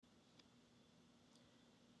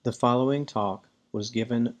The following talk was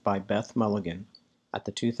given by Beth Mulligan at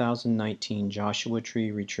the 2019 Joshua Tree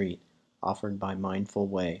Retreat offered by Mindful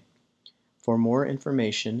Way. For more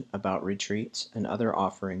information about retreats and other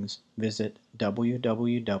offerings, visit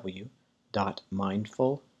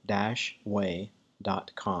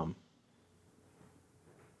www.mindful-way.com.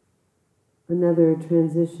 Another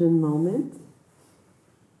transition moment.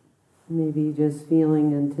 Maybe just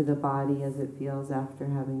feeling into the body as it feels after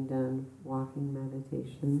having done walking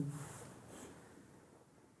meditation.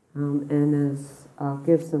 And as I'll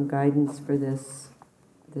give some guidance for this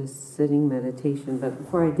sitting meditation, but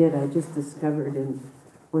before I did, I just discovered in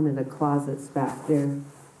one of the closets back there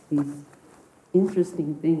these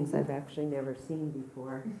interesting things I've actually never seen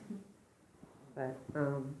before. But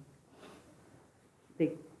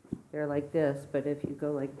they're like this, but if you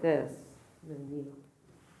go like this, then you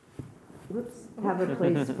have a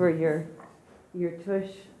place for your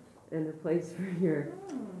tush and a place for your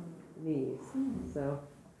knees. So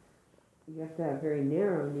you have to have very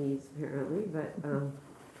narrow knees apparently, but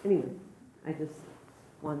anyway, I just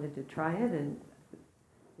wanted to try it, and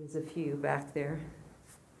there's a few back there.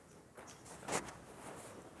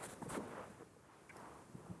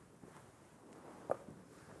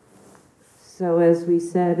 So as we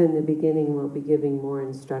said in the beginning, we'll be giving more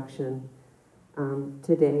instruction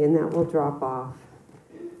today, and that will drop off.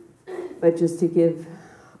 But just to give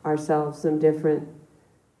ourselves some different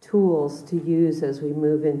tools to use as we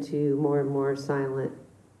move into more and more silent,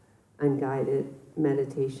 unguided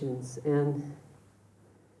meditations. And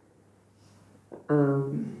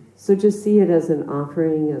so just see it as an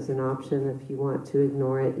offering, as an option. If you want to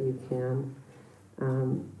ignore it, you can.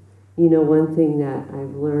 One thing that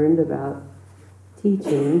I've learned about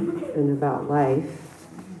teaching and about life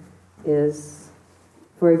is,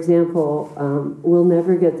 for example, we'll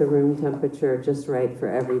never get the room temperature just right for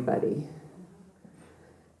everybody.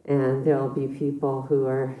 And there'll be people who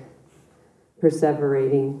are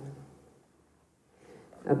perseverating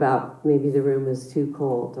about maybe the room is too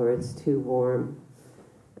cold or it's too warm.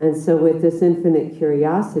 And so with this infinite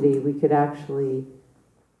curiosity, we could actually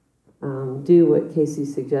do what Casey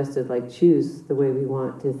suggested, like choose the way we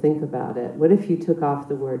want to think about it. What if you took off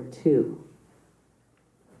the word too?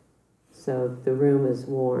 So the room is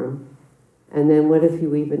warm. And then what if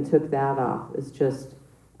you even took that off? It's just,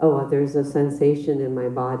 there's a sensation in my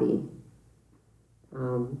body.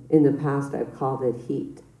 In the past, I've called it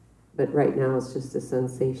heat, but right now it's just a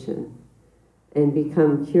sensation. And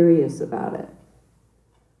become curious about it.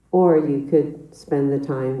 Or you could spend the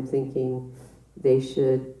time thinking they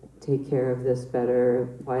should take care of this better.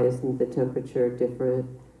 Why isn't the temperature different?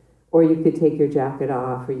 Or you could take your jacket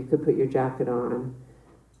off, or you could put your jacket on.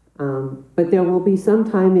 But there will be some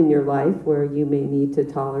time in your life where you may need to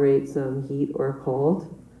tolerate some heat or cold,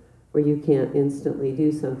 where you can't instantly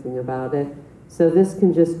do something about it. So this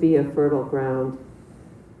can just be a fertile ground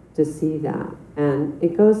to see that. And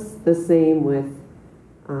it goes the same with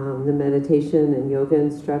the meditation and yoga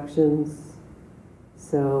instructions.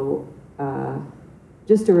 So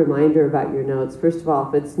just a reminder about your notes. First of all,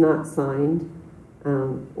 if it's not signed,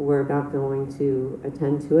 we're not going to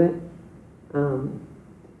attend to it.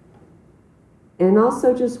 And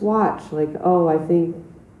also just watch, like, I think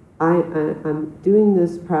I'm doing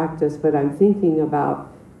this practice, but I'm thinking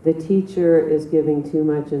about the teacher is giving too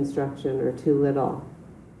much instruction or too little.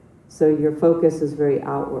 So your focus is very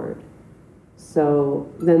outward. So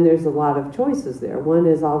then there's a lot of choices there. One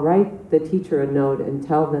is I'll write the teacher a note and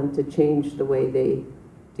tell them to change the way they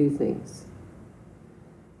do things.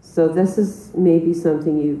 So this is maybe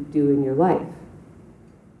something you do in your life.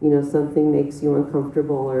 Something makes you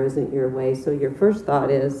uncomfortable or isn't your way. So your first thought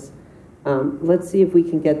is, let's see if we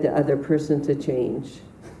can get the other person to change.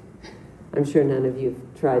 I'm sure none of you have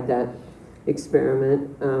tried that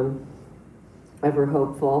experiment. Ever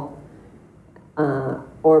hopeful.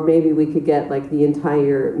 Or maybe we could get like the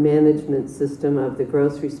entire management system of the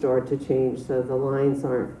grocery store to change so the lines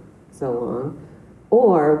aren't so long.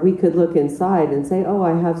 Or we could look inside and say,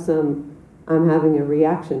 I'm having a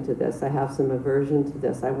reaction to this. I have some aversion to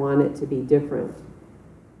this. I want it to be different.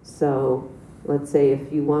 So let's say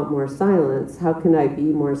if you want more silence, how can I be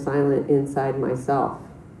more silent inside myself?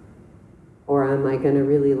 Or am I going to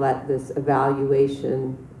really let this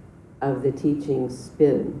evaluation of the teaching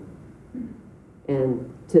spin?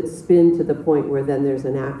 And to spin to the point where then there's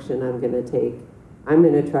an action I'm going to take. I'm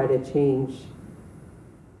going to try to change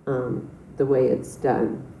the way it's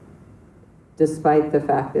done. Despite the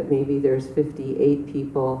fact that maybe there's 58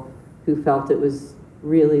 people who felt it was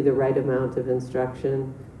really the right amount of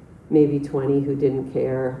instruction, maybe 20 who didn't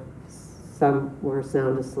care, some were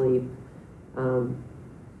sound asleep.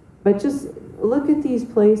 But just look at these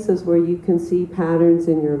places where you can see patterns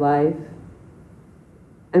in your life.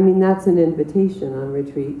 I mean, that's an invitation on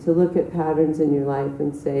retreat, to look at patterns in your life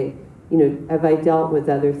and say, have I dealt with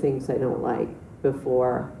other things I don't like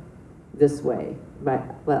before this way?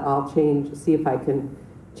 But I'll see if I can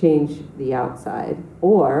change the outside.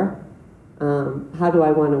 Or, how do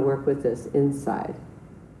I want to work with this inside?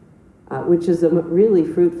 Which is a really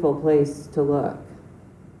fruitful place to look.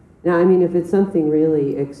 Now, I mean, if it's something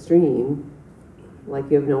really extreme,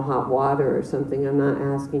 like you have no hot water or something, I'm not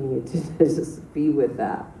asking you to just be with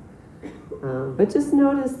that. But just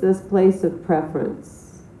notice this place of preference.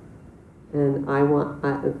 And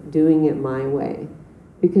doing it my way.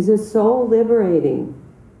 Because it's so liberating.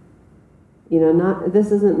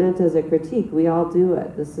 This isn't meant as a critique. We all do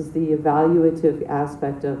it. This is the evaluative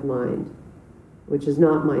aspect of mind, which is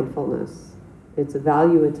not mindfulness. It's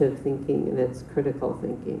evaluative thinking, and it's critical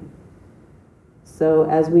thinking. So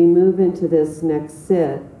as we move into this next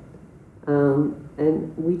sit,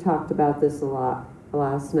 and we talked about this a lot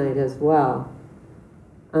last night as well,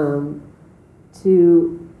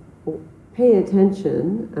 to pay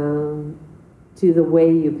attention to the way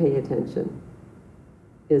you pay attention.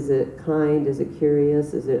 Is it kind? Is it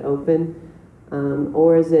curious? Is it open?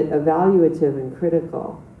 Or is it evaluative and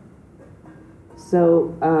critical?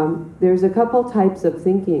 So there's a couple types of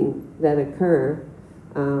thinking that occur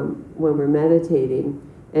when we're meditating.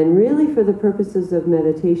 And really, for the purposes of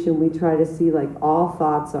meditation, we try to see like all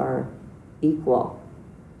thoughts are equal.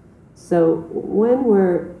 So when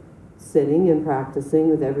we're sitting and practicing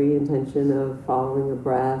with every intention of following a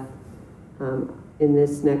breath, in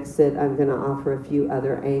this next sit, I'm going to offer a few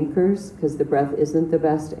other anchors, because the breath isn't the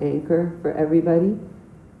best anchor for everybody.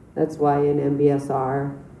 That's why in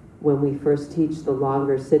MBSR, when we first teach the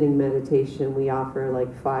longer sitting meditation, we offer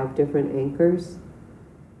like 5 different anchors.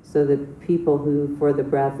 So that people who, for the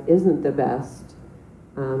breath, isn't the best,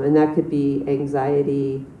 and that could be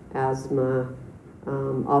anxiety, asthma,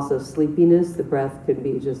 also sleepiness. The breath could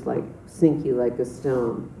be just like sink you like a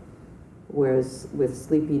stone. Whereas with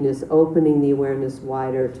sleepiness, opening the awareness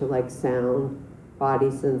wider to like sound, body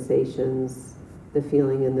sensations, the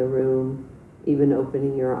feeling in the room, even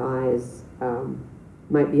opening your eyes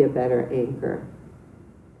might be a better anchor.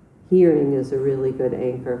 Hearing is a really good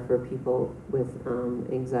anchor for people with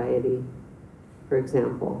anxiety, for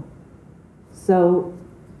example. So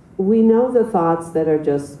we know the thoughts that are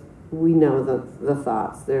just, we know the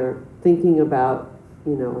thoughts. They're thinking about,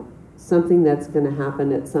 something that's going to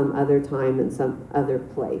happen at some other time in some other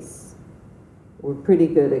place. We're pretty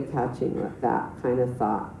good at catching that kind of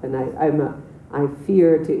thought. And I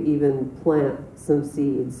fear to even plant some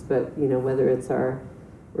seeds, but whether it's our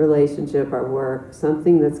relationship, our work,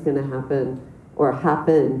 something that's going to happen or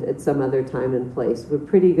happened at some other time and place, we're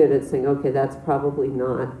pretty good at saying, okay, that's probably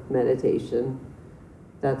not meditation.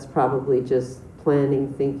 That's probably just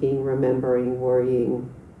planning, thinking, remembering, worrying,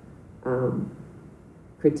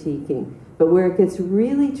 critiquing. But where it gets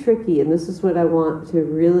really tricky, and this is what I want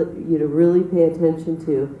you to really pay attention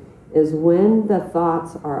to, is when the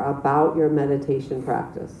thoughts are about your meditation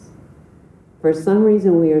practice. For some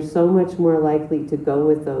reason, we are so much more likely to go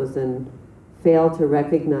with those and fail to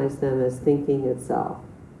recognize them as thinking itself.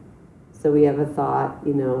 So we have a thought,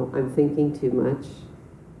 I'm thinking too much.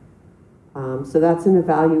 So that's an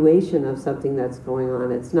evaluation of something that's going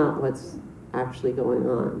on. It's not what's actually going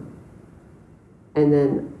on. And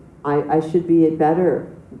then I should be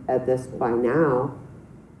better at this by now.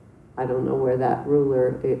 I don't know where that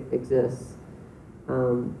ruler exists.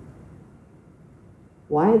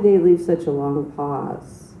 Why did they leave such a long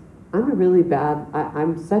pause? This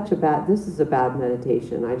is a bad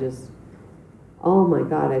meditation. Oh my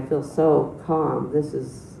God, I feel so calm. This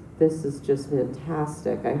is just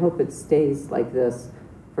fantastic. I hope it stays like this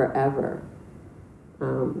forever.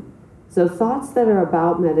 So thoughts that are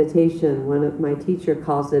about meditation, my teacher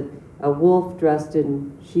calls it a wolf dressed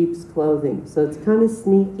in sheep's clothing. So it's kind of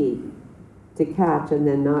sneaky to catch and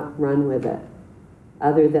then not run with it,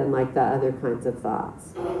 other than like the other kinds of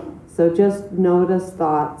thoughts. So just notice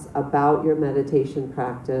thoughts about your meditation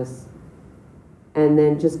practice, and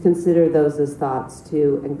then just consider those as thoughts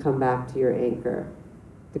too, and come back to your anchor,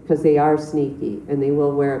 because they are sneaky and they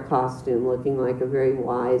will wear a costume looking like a very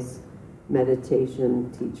wise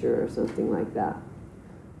meditation teacher or something like that.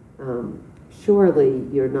 Surely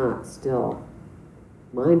you're not still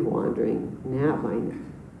mind wandering,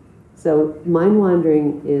 So mind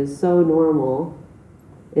wandering is so normal.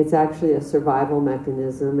 It's actually a survival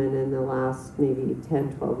mechanism, and in the last maybe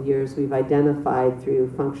 10, 12 years, we've identified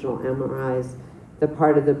through functional MRIs the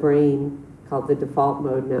part of the brain called the default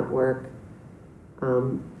mode network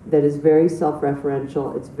that is very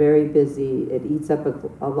self-referential. It's very busy. It eats up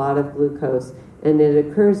a lot of glucose, and it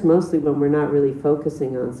occurs mostly when we're not really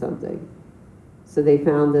focusing on something. So they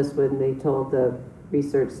found this when they told the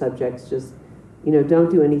research subjects, just, don't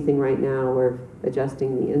do anything right now. We're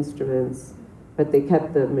adjusting the instruments. But they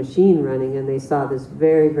kept the machine running, and they saw this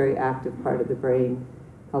very, very active part of the brain,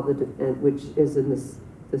 called which is in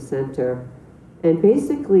the center. And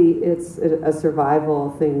basically, it's a survival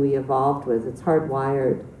thing we evolved with. It's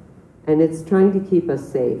hardwired, and it's trying to keep us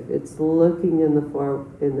safe. It's looking in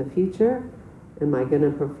the future. Am I going to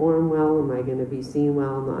perform well? Am I going to be seen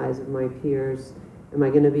well in the eyes of my peers? Am I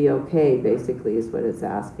going to be okay, basically, is what it's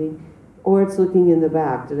asking. Or it's looking in the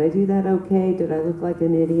back. Did I do that okay? Did I look like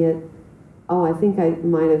an idiot? Oh, I think I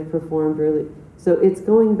might have performed really. So it's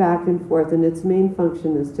going back and forth, and its main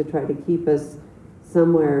function is to try to keep us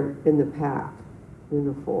somewhere in the pack, in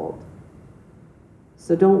the fold.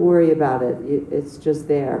 So don't worry about it. It's just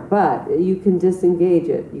there. But you can disengage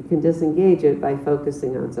it. You can disengage it by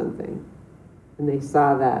focusing on something. And they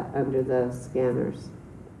saw that under the scanners.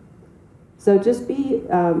 So just be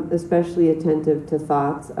especially attentive to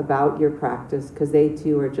thoughts about your practice, because they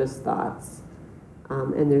too are just thoughts.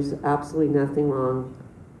 And there's absolutely nothing wrong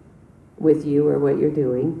with you or what you're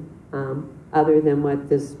doing, other than what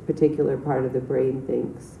this particular part of the brain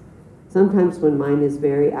thinks. Sometimes when mine is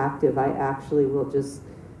very active, I actually will just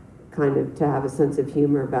kind of, to have a sense of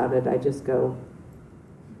humor about it, I just go,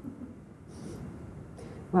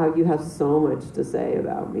 wow, you have so much to say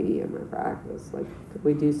about me and my practice. Like, could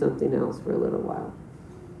we do something else for a little while?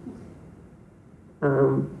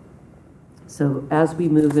 So as we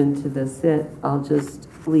move into the sit, I'll just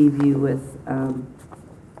leave you with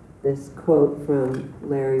this quote from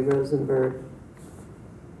Larry Rosenberg.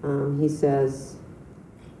 He says,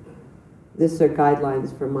 "These are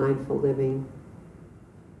guidelines for mindful living.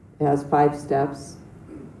 It has 5 steps.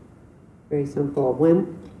 Very simple.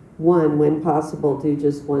 When possible, do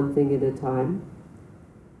just one thing at a time.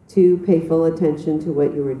 2, pay full attention to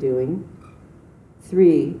what you are doing.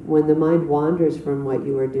 3, when the mind wanders from what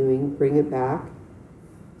you are doing, bring it back.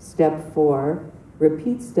 Step 4,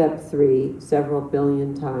 repeat step 3 several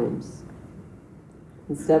billion times.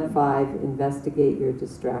 And step 5, investigate your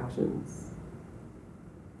distractions."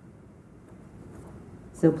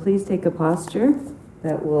 So please take a posture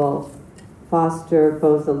that will foster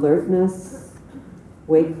both alertness,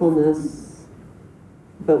 wakefulness,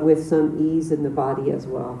 but with some ease in the body as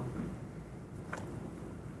well.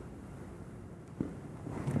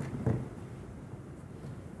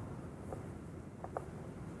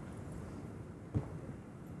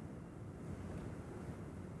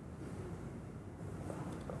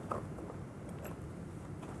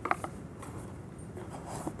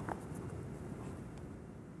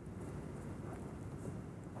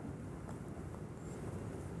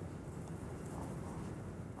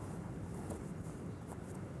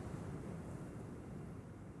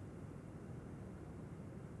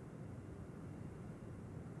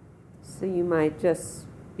 So you might just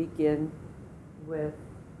begin with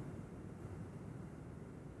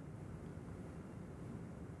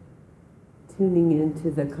tuning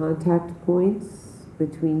into the contact points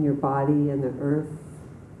between your body and the earth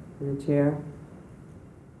and the chair,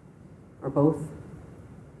 or both.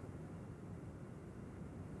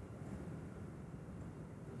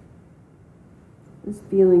 Just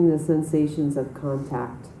feeling the sensations of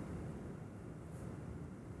contact.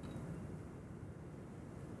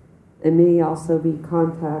 It may also be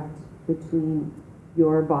contact between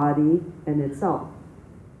your body and itself.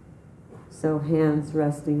 So hands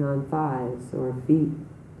resting on thighs or feet,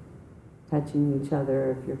 touching each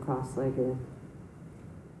other if you're cross-legged.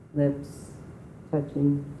 Lips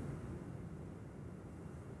touching.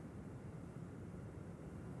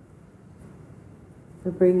 So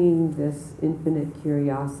bringing this infinite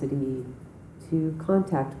curiosity to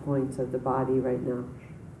contact points of the body right now.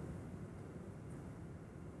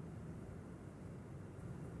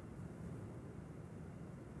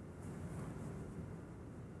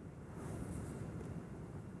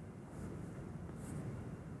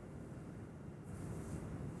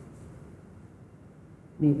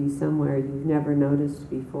 Maybe somewhere you've never noticed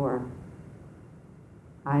before.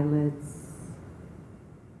 Eyelids,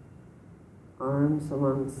 arms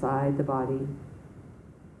alongside the body.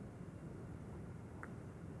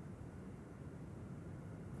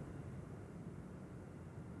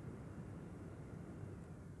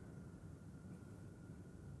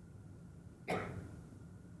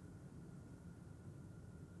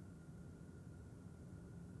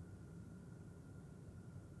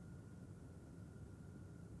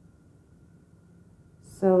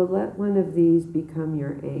 So let one of these become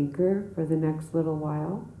your anchor for the next little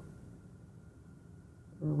while.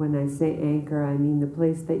 When I say anchor, I mean the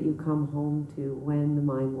place that you come home to when the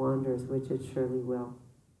mind wanders, which it surely will.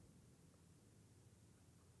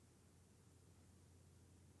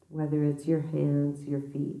 Whether it's your hands, your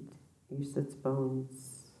feet, your sits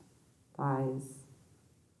bones, thighs.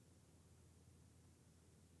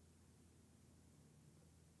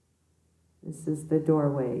 This is the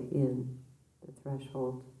doorway in, the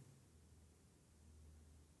threshold.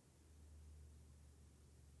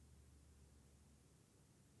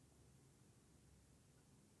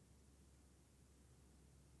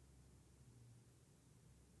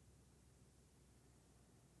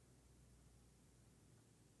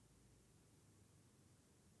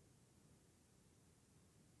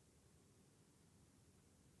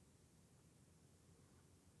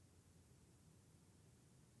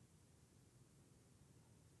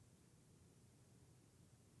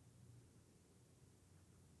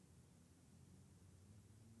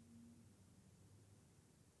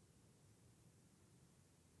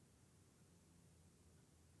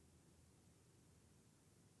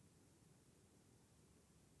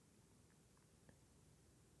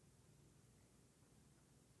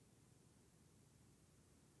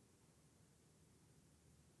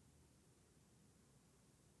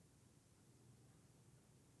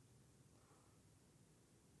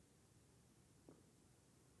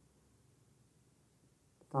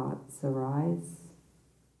 Thoughts arise,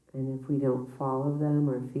 and if we don't follow them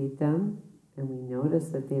or feed them, and we notice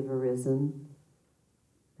that they've arisen,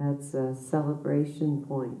 that's a celebration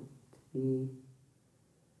point to be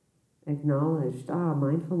acknowledged.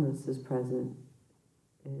 Mindfulness is present.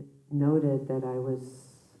 It noted that I was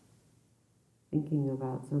thinking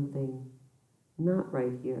about something not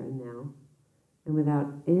right here and now, and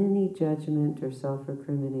without any judgment or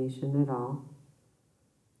self-recrimination at all,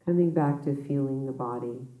 coming back to feeling the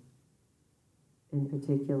body, in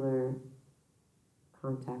particular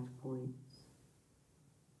contact points.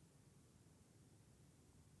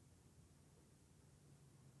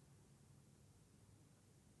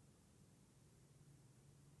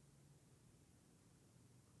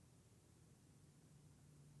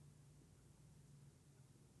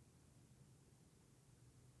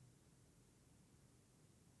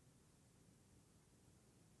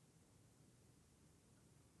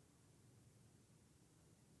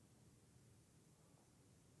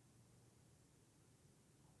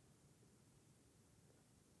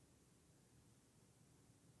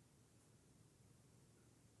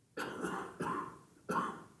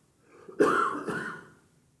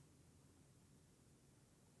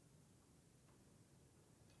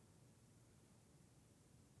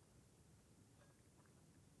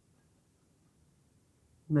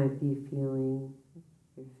 You might be feeling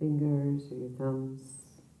your fingers or your thumbs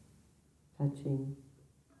touching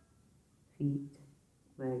feet,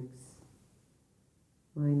 legs.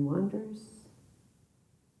 Mind wanders,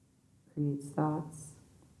 creates thoughts,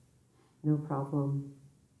 no problem.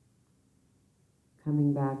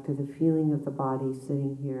 Coming back to the feeling of the body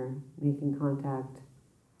sitting here, making contact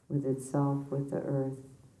with itself, with the earth,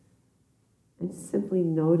 and simply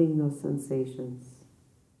noting those sensations.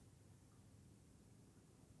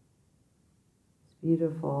 This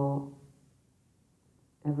beautiful,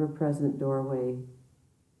 ever-present doorway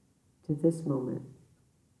to this moment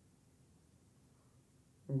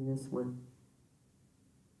and this one.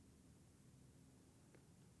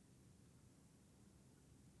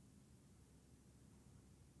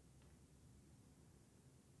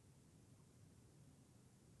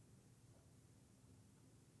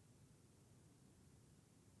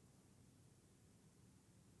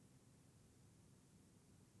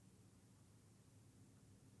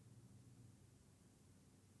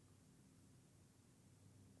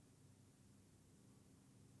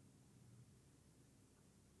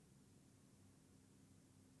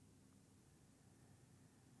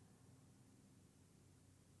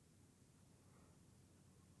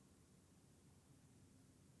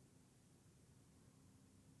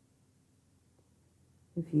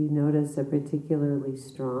 If you notice a particularly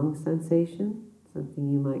strong sensation,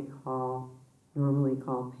 something you might normally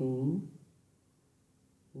call pain,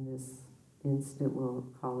 in this instant we'll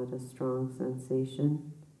call it a strong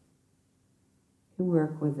sensation, you can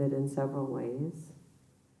work with it in several ways.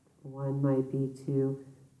 One might be to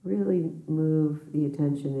really move the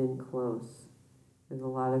attention in close with a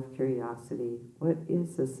lot of curiosity. What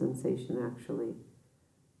is this sensation actually?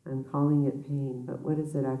 I'm calling it pain, but what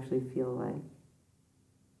does it actually feel like?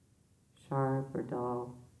 Sharp or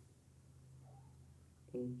dull,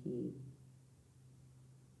 achy?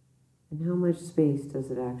 And how much space does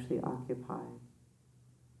it actually occupy?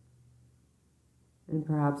 And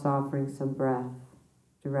perhaps offering some breath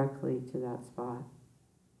directly to that spot.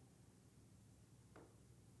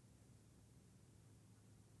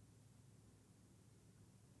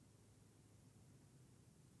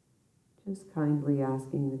 Just kindly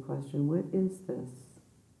asking the question, what is this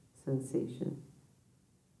sensation?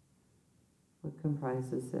 What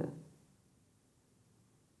comprises it?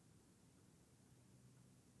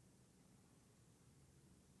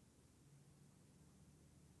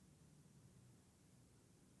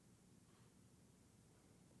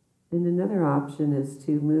 And another option is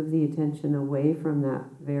to move the attention away from that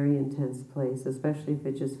very intense place, especially if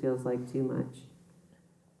it just feels like too much.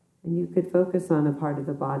 And you could focus on a part of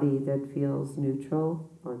the body that feels neutral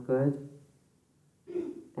or good,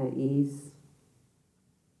 at ease,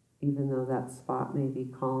 even though that spot may be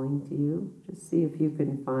calling to you. Just see if you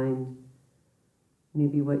can find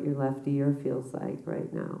maybe what your left ear feels like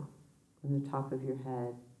right now, on the top of your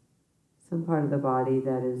head. Some part of the body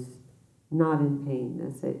that is not in pain,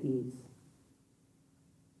 that's at ease.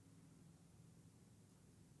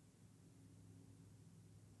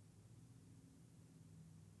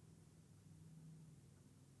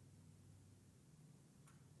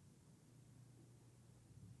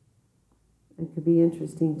 It could be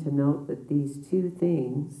interesting to note that these two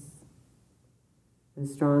things, the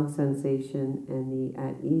strong sensation and the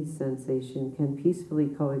at ease sensation, can peacefully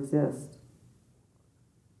coexist.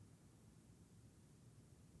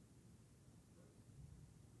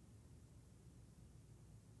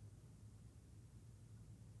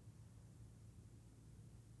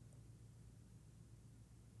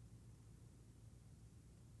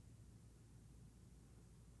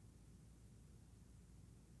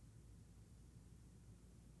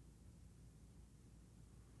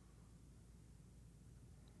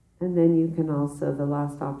 And then you can also, the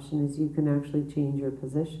last option is you can actually change your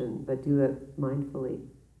position, but do it mindfully.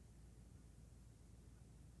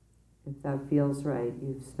 If that feels right,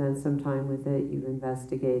 you've spent some time with it, you've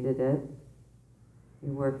investigated it,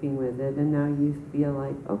 you're working with it, and now you feel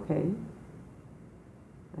like, okay,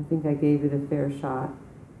 I think I gave it a fair shot.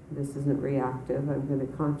 This isn't reactive. I'm going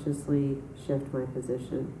to consciously shift my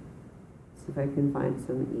position, see if I can find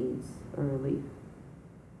some ease or relief.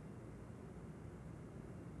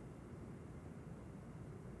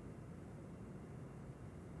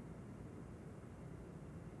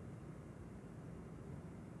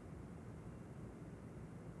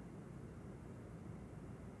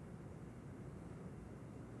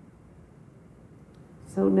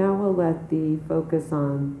 So now we'll let the focus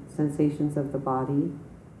on sensations of the body,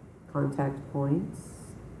 contact points,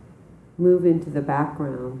 move into the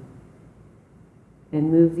background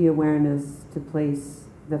and move the awareness to place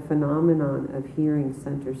the phenomenon of hearing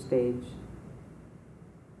center stage.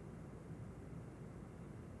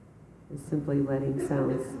 Is simply letting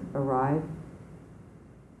sounds arrive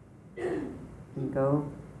and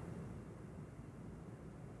go.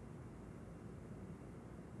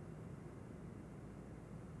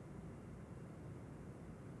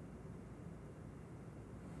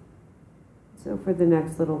 So for the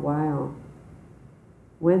next little while,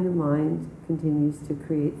 when the mind continues to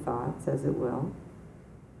create thoughts, as it will,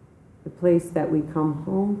 the place that we come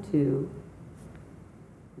home to,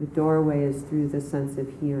 the doorway is through the sense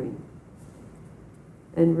of hearing.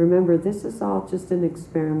 And remember, this is all just an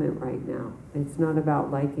experiment right now. It's not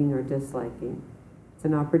about liking or disliking. It's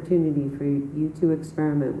an opportunity for you to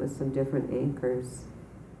experiment with some different anchors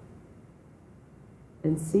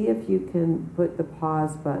and see if you can put the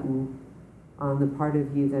pause button on the part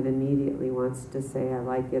of you that immediately wants to say, I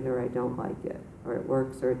like it or I don't like it, or it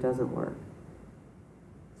works or it doesn't work.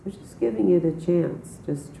 So just giving it a chance,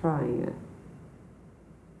 just trying it.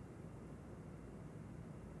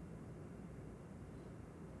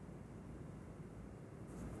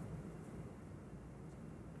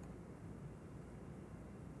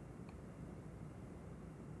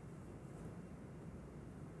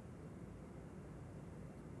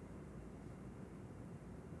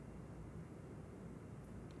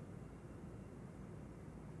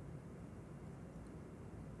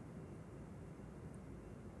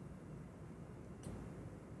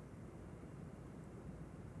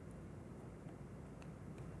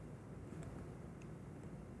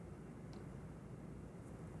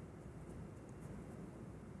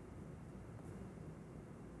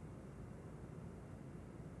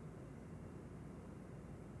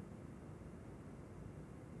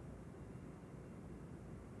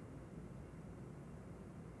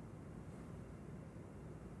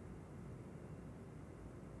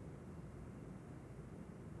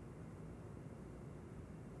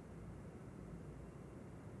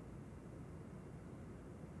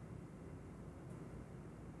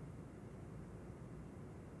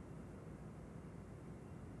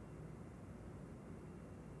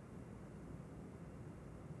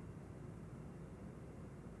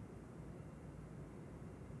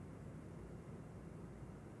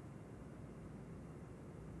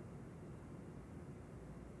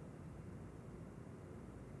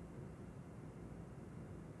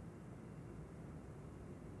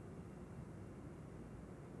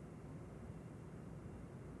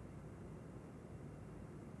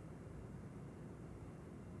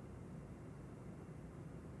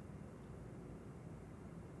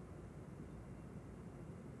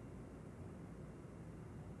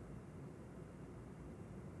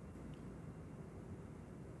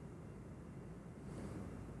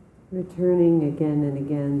 Returning again and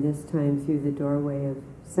again, this time through the doorway of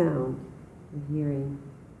sound and hearing.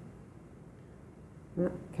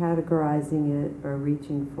 Not categorizing it or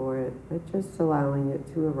reaching for it, but just allowing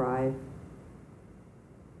it to arrive.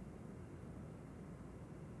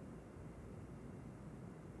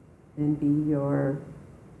 And be your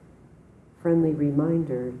friendly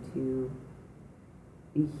reminder to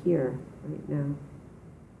be here right now.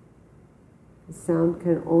 The sound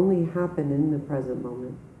can only happen in the present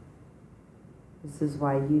moment. This is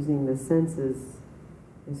why using the senses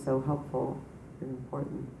is so helpful and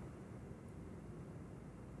important.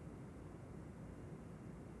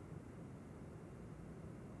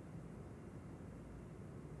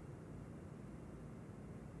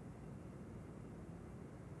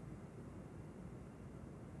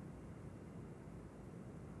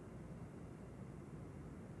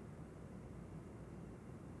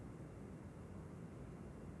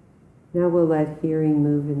 Now we'll let hearing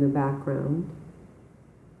move in the background.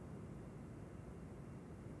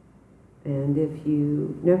 And if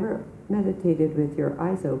you never meditated with your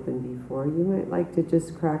eyes open before, you might like to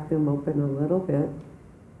just crack them open a little bit.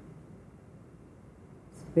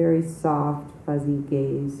 It's a very soft, fuzzy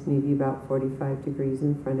gaze, maybe about 45 degrees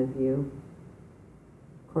in front of you.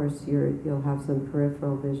 Of course, you'll have some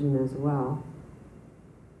peripheral vision as well.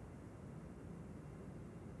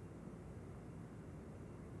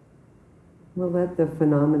 We'll let the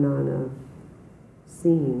phenomenon of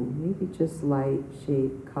seeing, maybe just light,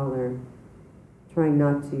 shape, color, trying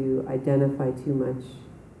not to identify too much.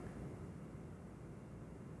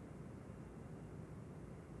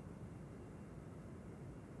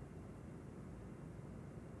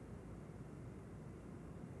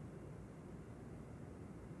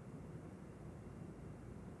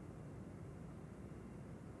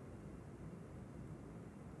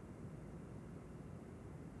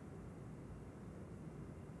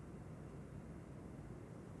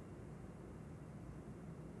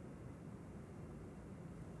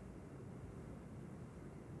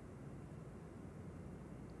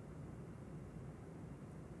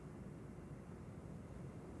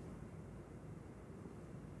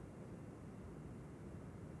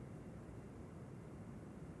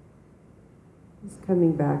 Just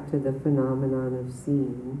coming back to the phenomenon of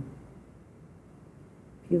seeing.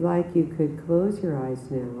 If you like, you could close your eyes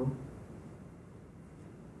now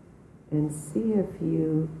and see if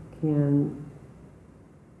you can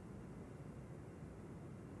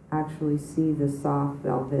actually see the soft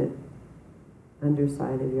velvet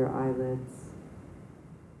underside of your eyelids.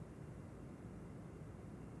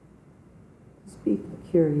 Just be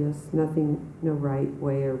curious, no right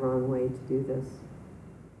way or wrong way to do this.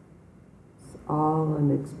 All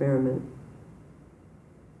an experiment.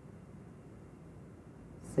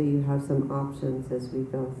 So you have some options as we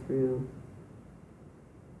go through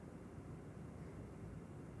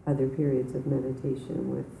other periods of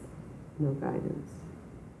meditation with no guidance.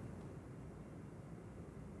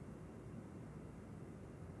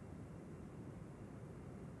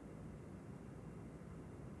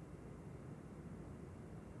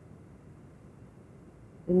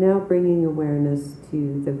 And now bringing awareness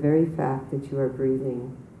to the very fact that you are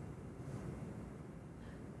breathing.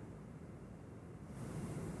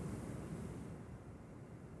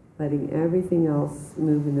 Letting everything else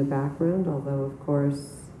move in the background, although of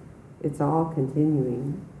course it's all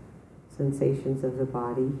continuing. Sensations of the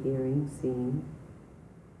body, hearing, seeing.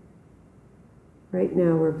 Right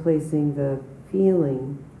now we're placing the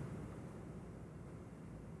feeling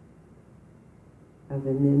of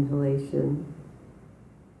an inhalation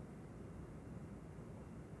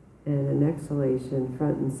and an exhalation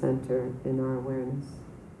front and center in our awareness.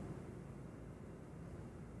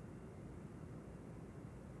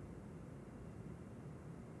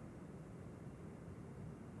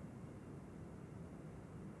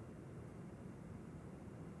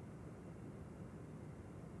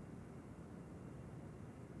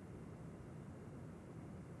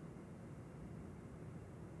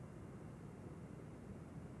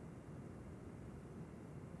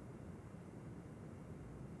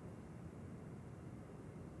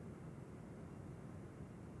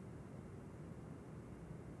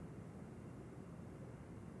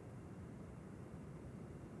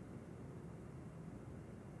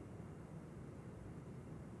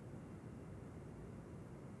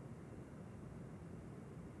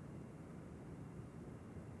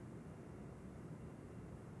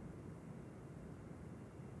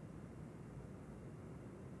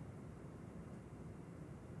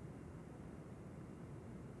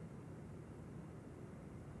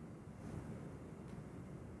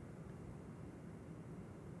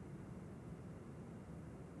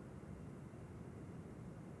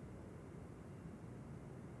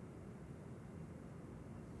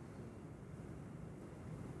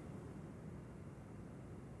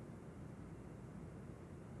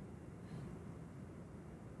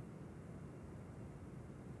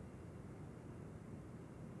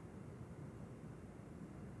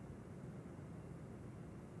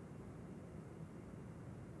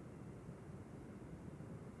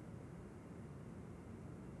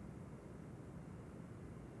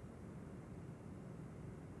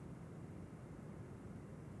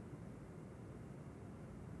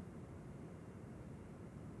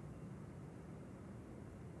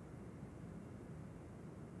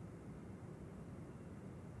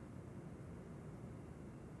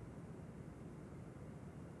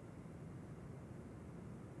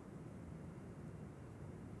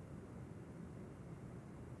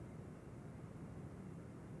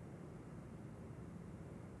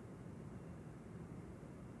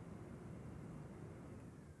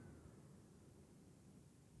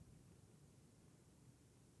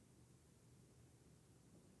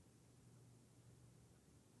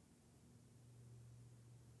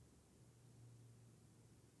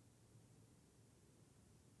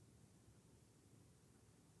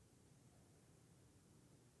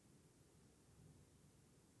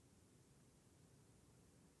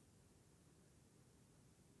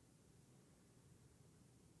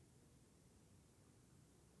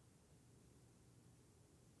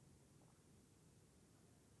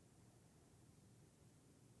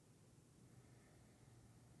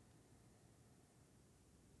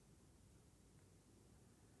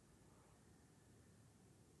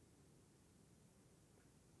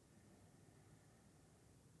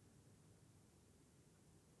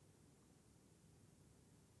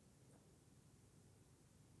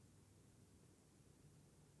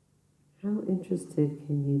 How interested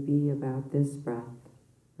can you be about this breath,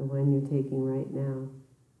 the one you're taking right now?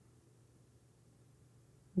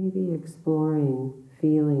 Maybe exploring,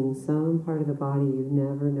 feeling some part of the body you've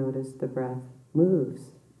never noticed the breath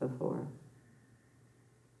moves before.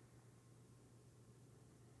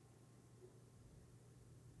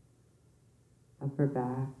 Upper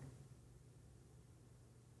back,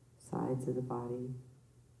 sides of the body,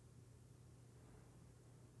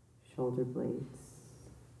 shoulder blades.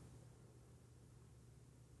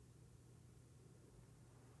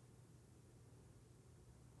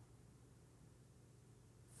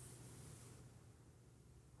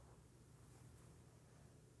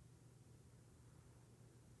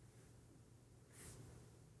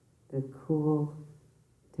 The cool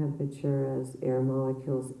temperature as air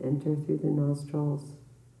molecules enter through the nostrils.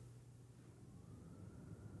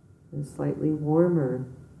 And slightly warmer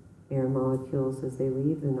air molecules as they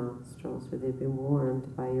leave the nostrils, where they've been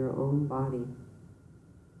warmed by your own body.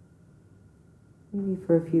 Maybe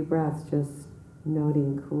for a few breaths, just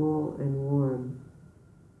noting cool and warm.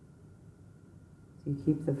 So you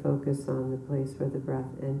keep the focus on the place where the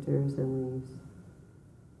breath enters and leaves.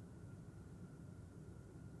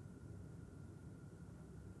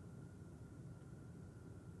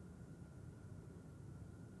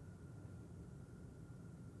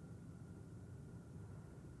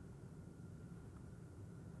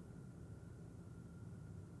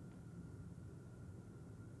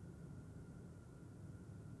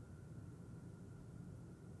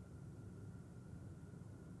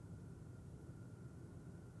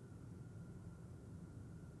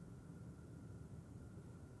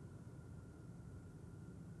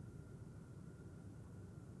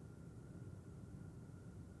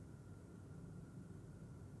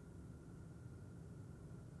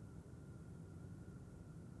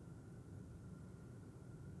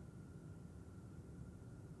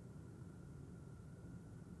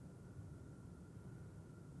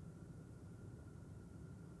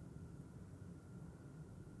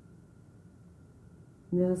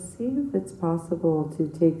 Now see if it's possible to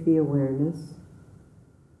take the awareness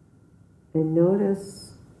and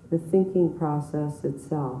notice the thinking process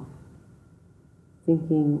itself.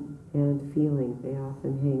 Thinking and feeling, they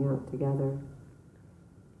often hang out together.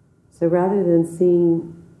 So rather than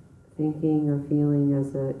seeing thinking or feeling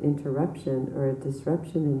as an interruption or a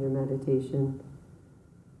disruption in your meditation,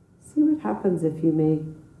 see what happens if you make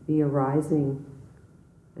the arising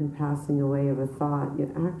and passing away of a thought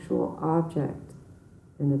an actual object,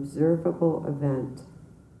 an observable event.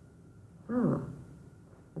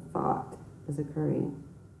 A thought is occurring.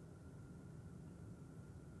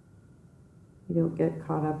 We don't get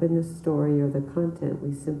caught up in the story or the content.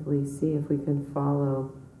 We simply see if we can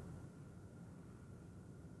follow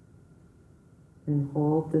and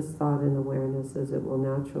hold this thought in awareness as it will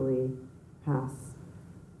naturally pass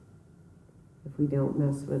if we don't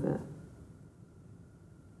mess with it.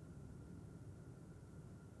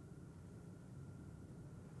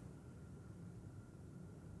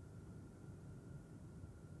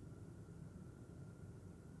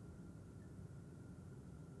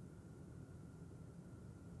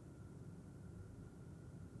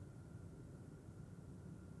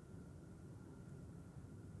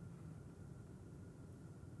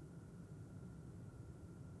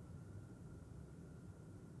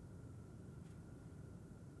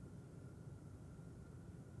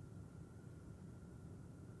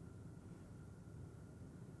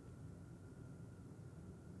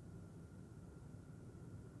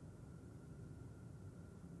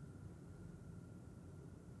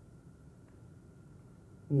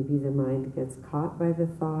 Maybe the mind gets caught by the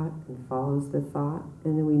thought and follows the thought,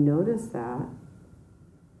 and then we notice that.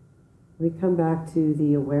 We come back to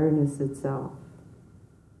the awareness itself.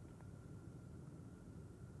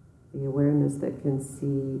 The awareness that can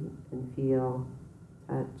see and feel,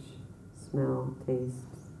 touch, smell, taste.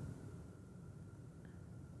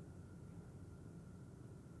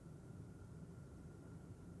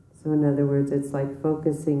 So in other words, it's like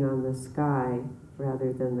focusing on the sky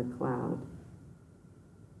rather than the cloud.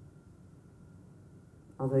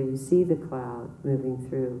 Although you see the cloud moving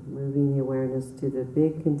through, moving the awareness to the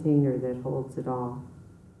big container that holds it all.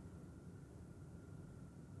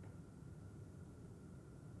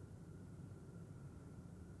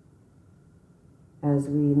 As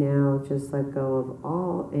we now just let go of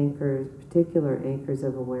all anchors, particular anchors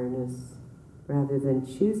of awareness, rather than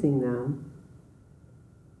choosing them,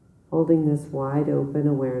 holding this wide open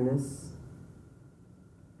awareness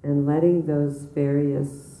and letting those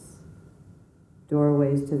various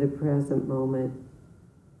doorways to the present moment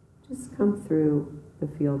just come through the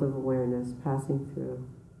field of awareness, passing through.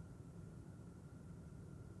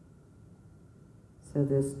 So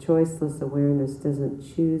this choiceless awareness doesn't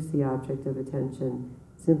choose the object of attention,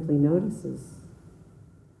 simply notices.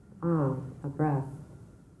 Ah, a breath,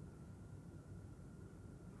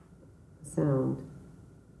 a sound.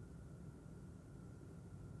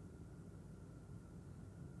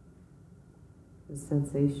 A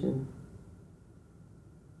sensation,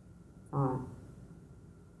 thought.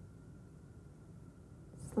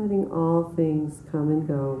 Just letting all things come and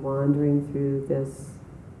go, wandering through this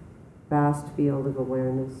vast field of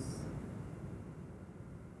awareness.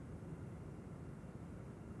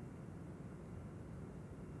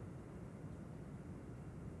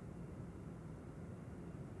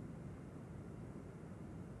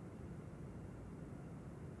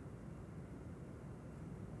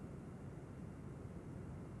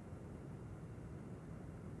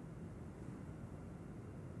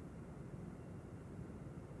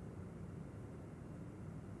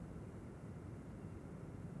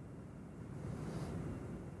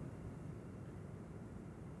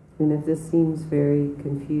 And if this seems very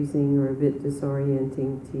confusing or a bit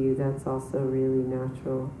disorienting to you, that's also really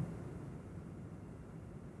natural.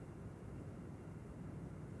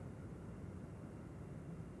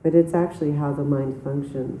 But it's actually how the mind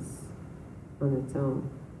functions on its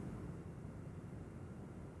own.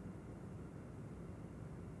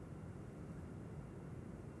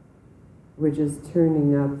 We're just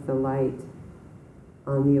turning up the light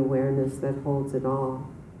on the awareness that holds it all,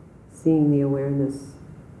 seeing the awareness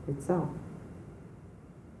itself.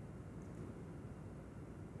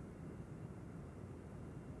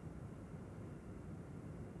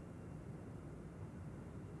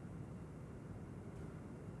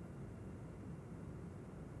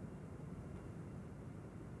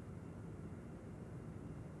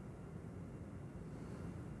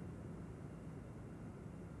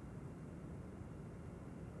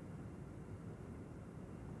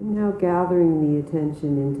 And now gathering the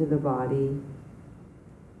attention into the body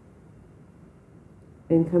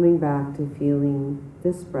and coming back to feeling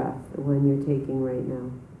this breath, the one you're taking right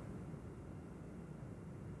now.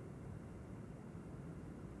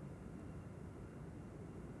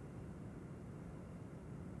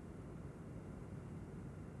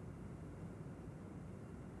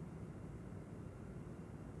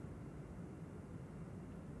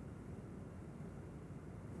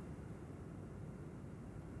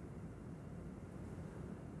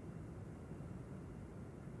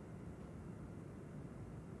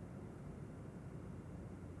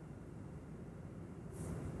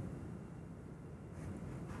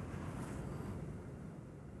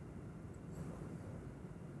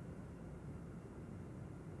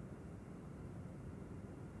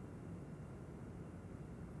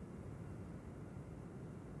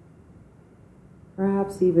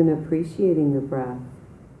 Perhaps even appreciating the breath,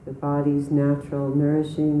 the body's natural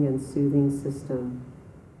nourishing and soothing system.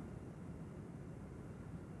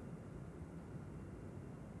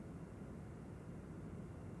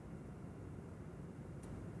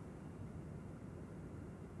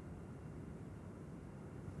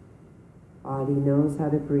 Body knows how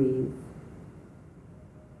to breathe.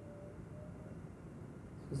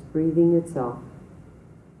 Just breathing itself.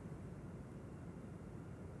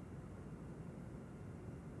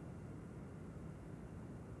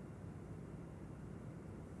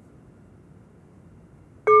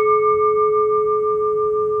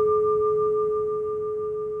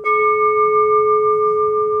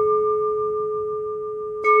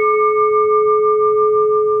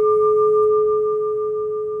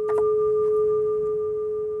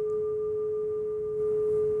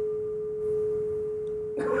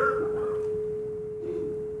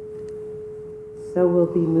 So we'll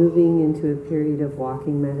be moving into a period of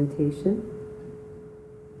walking meditation.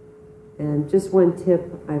 And just one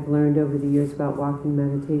tip I've learned over the years about walking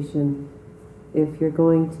meditation, if you're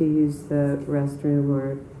going to use the restroom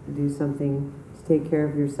or do something to take care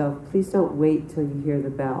of yourself, please don't wait till you hear the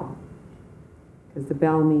bell. Because the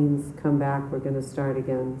bell means come back, we're going to start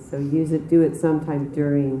again. So do it sometime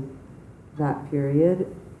during that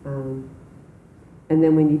period. And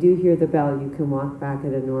then when you do hear the bell, you can walk back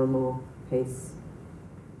at a normal pace.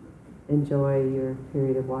 Enjoy your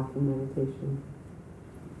period of walking meditation.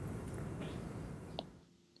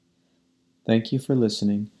 Thank you for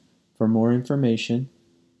listening. For more information,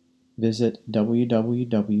 visit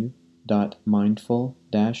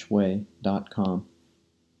www.mindful-way.com.